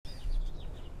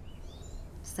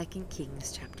2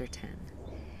 Kings chapter 10.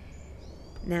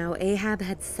 Now Ahab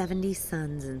had 70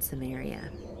 sons in Samaria,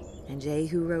 and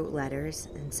Jehu wrote letters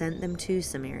and sent them to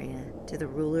Samaria, to the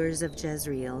rulers of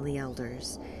Jezreel, the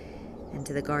elders, and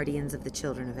to the guardians of the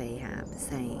children of Ahab,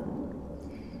 saying,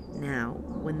 Now,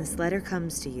 when this letter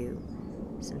comes to you,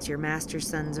 since your master's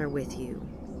sons are with you,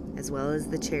 as well as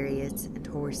the chariots and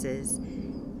horses,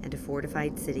 and a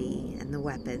fortified city and the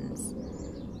weapons,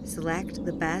 select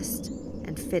the best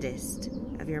and fittest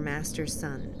of your master's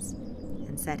sons,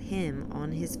 and set him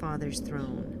on his father's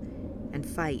throne, and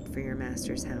fight for your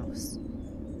master's house.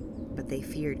 But they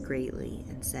feared greatly,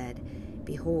 and said,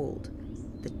 Behold,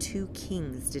 the 2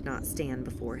 kings did not stand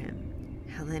before him.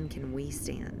 How then can we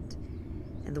stand?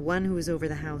 And the one who was over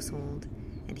the household,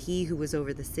 and he who was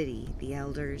over the city, the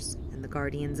elders, and the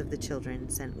guardians of the children,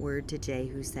 sent word to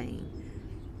Jehu, saying,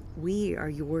 We are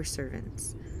your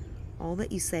servants. All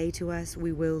that you say to us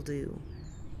we will do.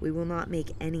 We will not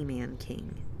make any man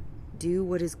king. Do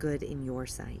what is good in your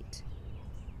sight.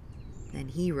 Then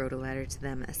he wrote a letter to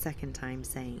them a second time,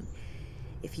 saying,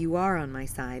 If you are on my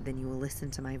side, then you will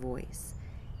listen to my voice.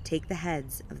 Take the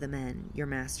heads of the men, your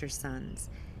master's sons,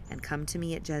 and come to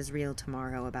me at Jezreel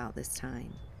tomorrow about this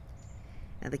time.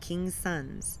 Now the king's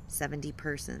sons, 70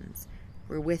 persons,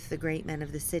 were with the great men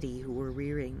of the city who were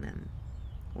rearing them.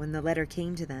 When the letter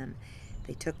came to them,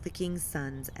 they took the king's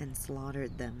sons and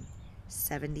slaughtered them,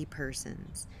 70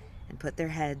 persons, and put their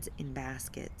heads in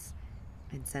baskets,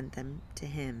 and sent them to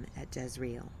him at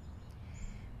Jezreel.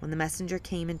 When the messenger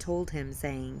came and told him,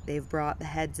 saying, They have brought the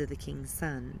heads of the king's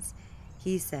sons,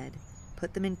 he said,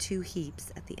 Put them in 2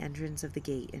 heaps at the entrance of the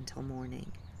gate until morning.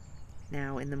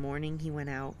 Now in the morning he went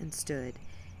out and stood,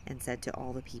 and said to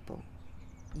all the people,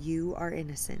 You are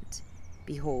innocent.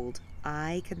 Behold,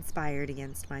 I conspired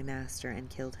against my master and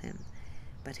killed him.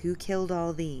 But who killed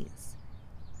all these?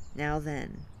 Now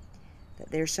then,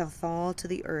 that there shall fall to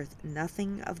the earth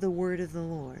nothing of the word of the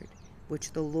Lord,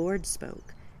 which the Lord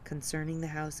spoke concerning the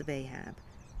house of Ahab,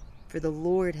 for the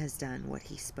Lord has done what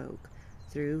he spoke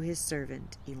through his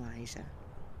servant Elijah.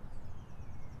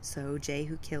 So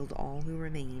Jehu killed all who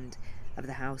remained of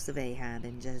the house of Ahab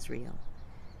in Jezreel,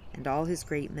 and all his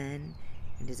great men,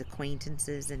 and his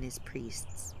acquaintances and his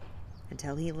priests,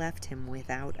 until he left him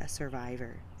without a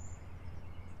survivor.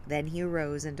 Then he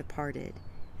arose and departed,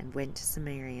 and went to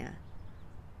Samaria.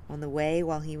 On the way,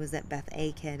 while he was at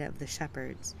Beth-Eked of the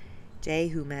shepherds,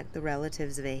 Jehu met the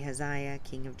relatives of Ahaziah,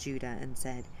 king of Judah, and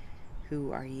said,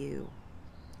 Who are you?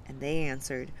 And they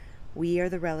answered, We are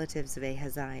the relatives of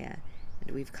Ahaziah,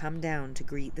 and we've come down to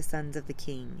greet the sons of the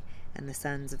king and the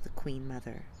sons of the queen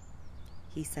mother.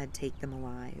 He said, Take them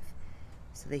alive.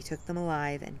 So they took them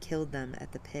alive and killed them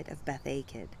at the pit of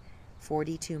Beth-Eked,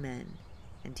 42 men,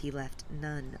 and he left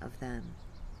none of them.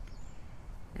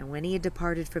 Now when he had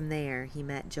departed from there, he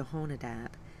met Jehonadab,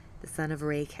 the son of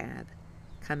Rechab,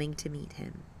 coming to meet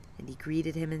him. And he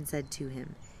greeted him and said to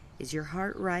him, Is your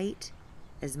heart right,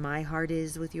 as my heart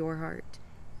is with your heart?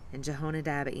 And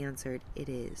Jehonadab answered, It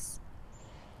is.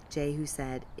 Jehu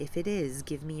said, If it is,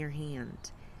 give me your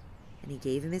hand. And he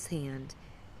gave him his hand,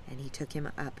 and he took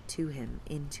him up to him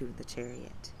into the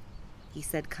chariot. He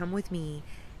said, Come with me,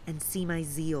 and see my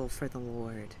zeal for the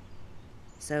Lord.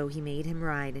 So he made him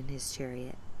ride in his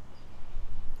chariot.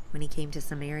 When he came to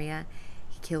Samaria,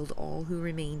 he killed all who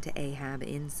remained to Ahab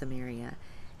in Samaria,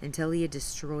 until he had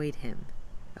destroyed him,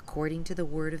 according to the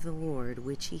word of the Lord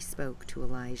which he spoke to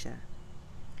Elijah.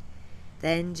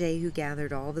 Then Jehu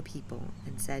gathered all the people,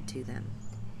 and said to them,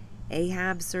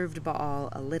 Ahab served Baal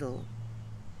a little,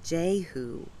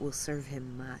 Jehu will serve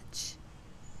him much.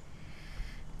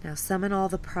 Now summon all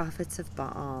the prophets of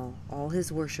Baal, all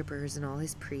his worshippers and all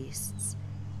his priests.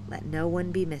 Let no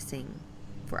one be missing,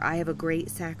 for I have a great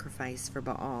sacrifice for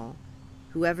Baal.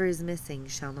 Whoever is missing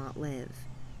shall not live.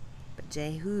 But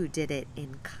Jehu did it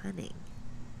in cunning,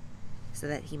 so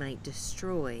that he might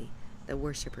destroy the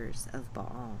worshippers of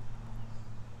Baal.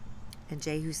 And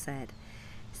Jehu said,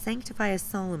 Sanctify a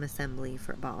solemn assembly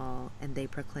for Baal, and they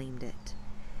proclaimed it.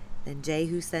 Then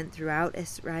Jehu sent throughout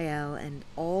Israel, and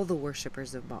all the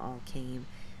worshippers of Baal came,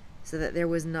 so that there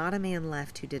was not a man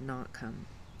left who did not come.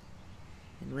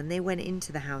 And when they went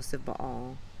into the house of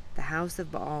Baal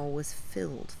was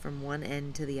filled from one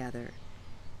end to the other.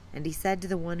 And he said to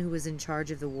the one who was in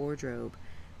charge of the wardrobe,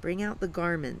 Bring out the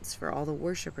garments for all the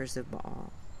worshippers of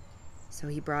Baal. So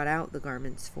he brought out the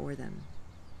garments for them.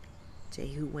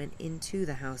 Jehu went into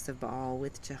the house of Baal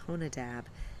with Jehonadab,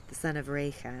 the son of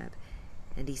Rechab,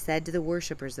 and he said to the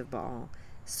worshippers of Baal,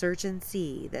 Search and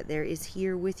see that there is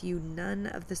here with you none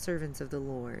of the servants of the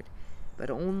Lord,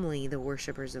 but only the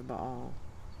worshippers of Baal.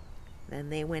 Then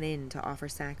they went in to offer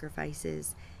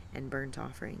sacrifices and burnt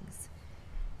offerings.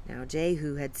 Now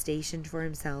Jehu had stationed for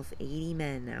himself 80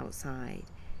 men outside,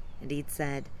 and he'd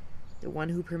said, "The one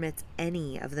who permits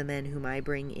any of the men whom I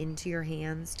bring into your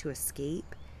hands to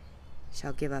escape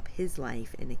shall give up his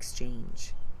life in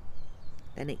exchange."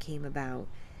 Then it came about,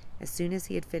 as soon as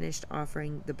he had finished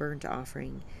offering the burnt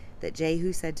offering, that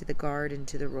Jehu said to the guard and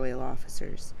to the royal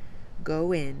officers,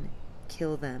 "Go in,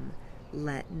 kill them,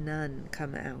 let none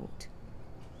come out."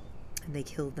 And they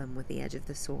killed them with the edge of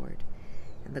the sword.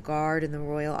 And the guard and the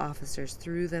royal officers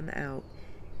threw them out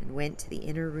and went to the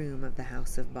inner room of the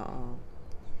house of Baal.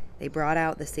 They brought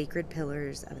out the sacred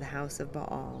pillars of the house of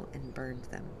Baal and burned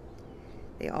them.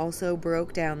 They also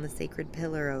broke down the sacred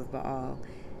pillar of Baal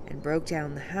and broke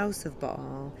down the house of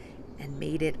Baal and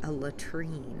made it a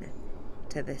latrine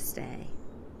to this day.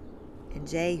 And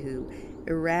Jehu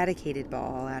eradicated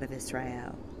Baal out of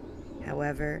Israel.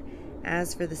 However,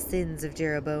 as for the sins of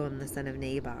Jeroboam the son of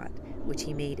Nebat, which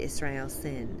he made Israel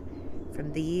sin,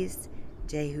 from these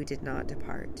Jehu did not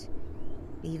depart,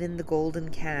 even the golden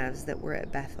calves that were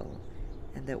at Bethel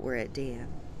and that were at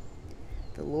Dan.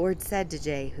 The Lord said to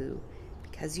Jehu,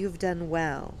 "Because you have done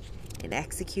well in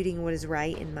executing what is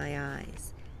right in my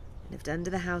eyes, and have done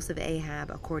to the house of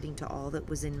Ahab according to all that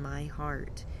was in my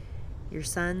heart, your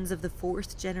sons of the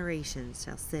 4th generation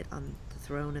shall sit on the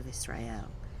throne of Israel."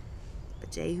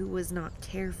 But Jehu was not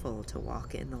careful to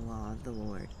walk in the law of the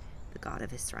Lord, the God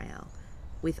of Israel,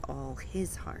 with all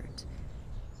his heart.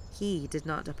 He did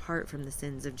not depart from the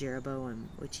sins of Jeroboam,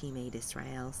 which he made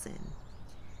Israel sin.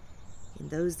 In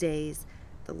those days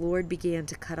the Lord began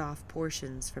to cut off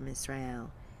portions from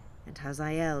Israel, and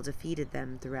Hazael defeated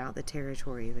them throughout the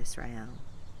territory of Israel,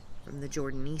 from the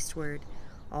Jordan eastward,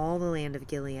 all the land of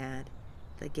Gilead,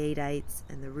 the Gadites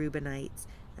and the Reubenites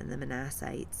and the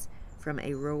Manassites, from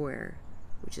Aroer,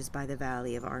 which is by the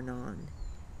valley of Arnon,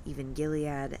 even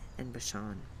Gilead and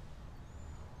Bashan.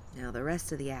 Now the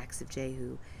rest of the acts of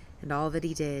Jehu, and all that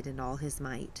he did, and all his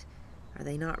might, are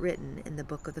they not written in the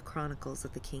book of the Chronicles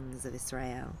of the kings of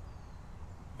Israel?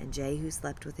 And Jehu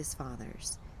slept with his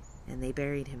fathers, and they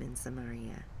buried him in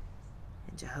Samaria.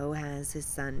 And Jehoahaz his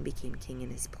son became king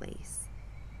in his place.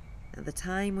 Now the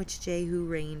time which Jehu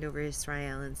reigned over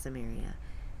Israel and Samaria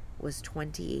was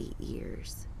 28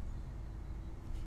 years.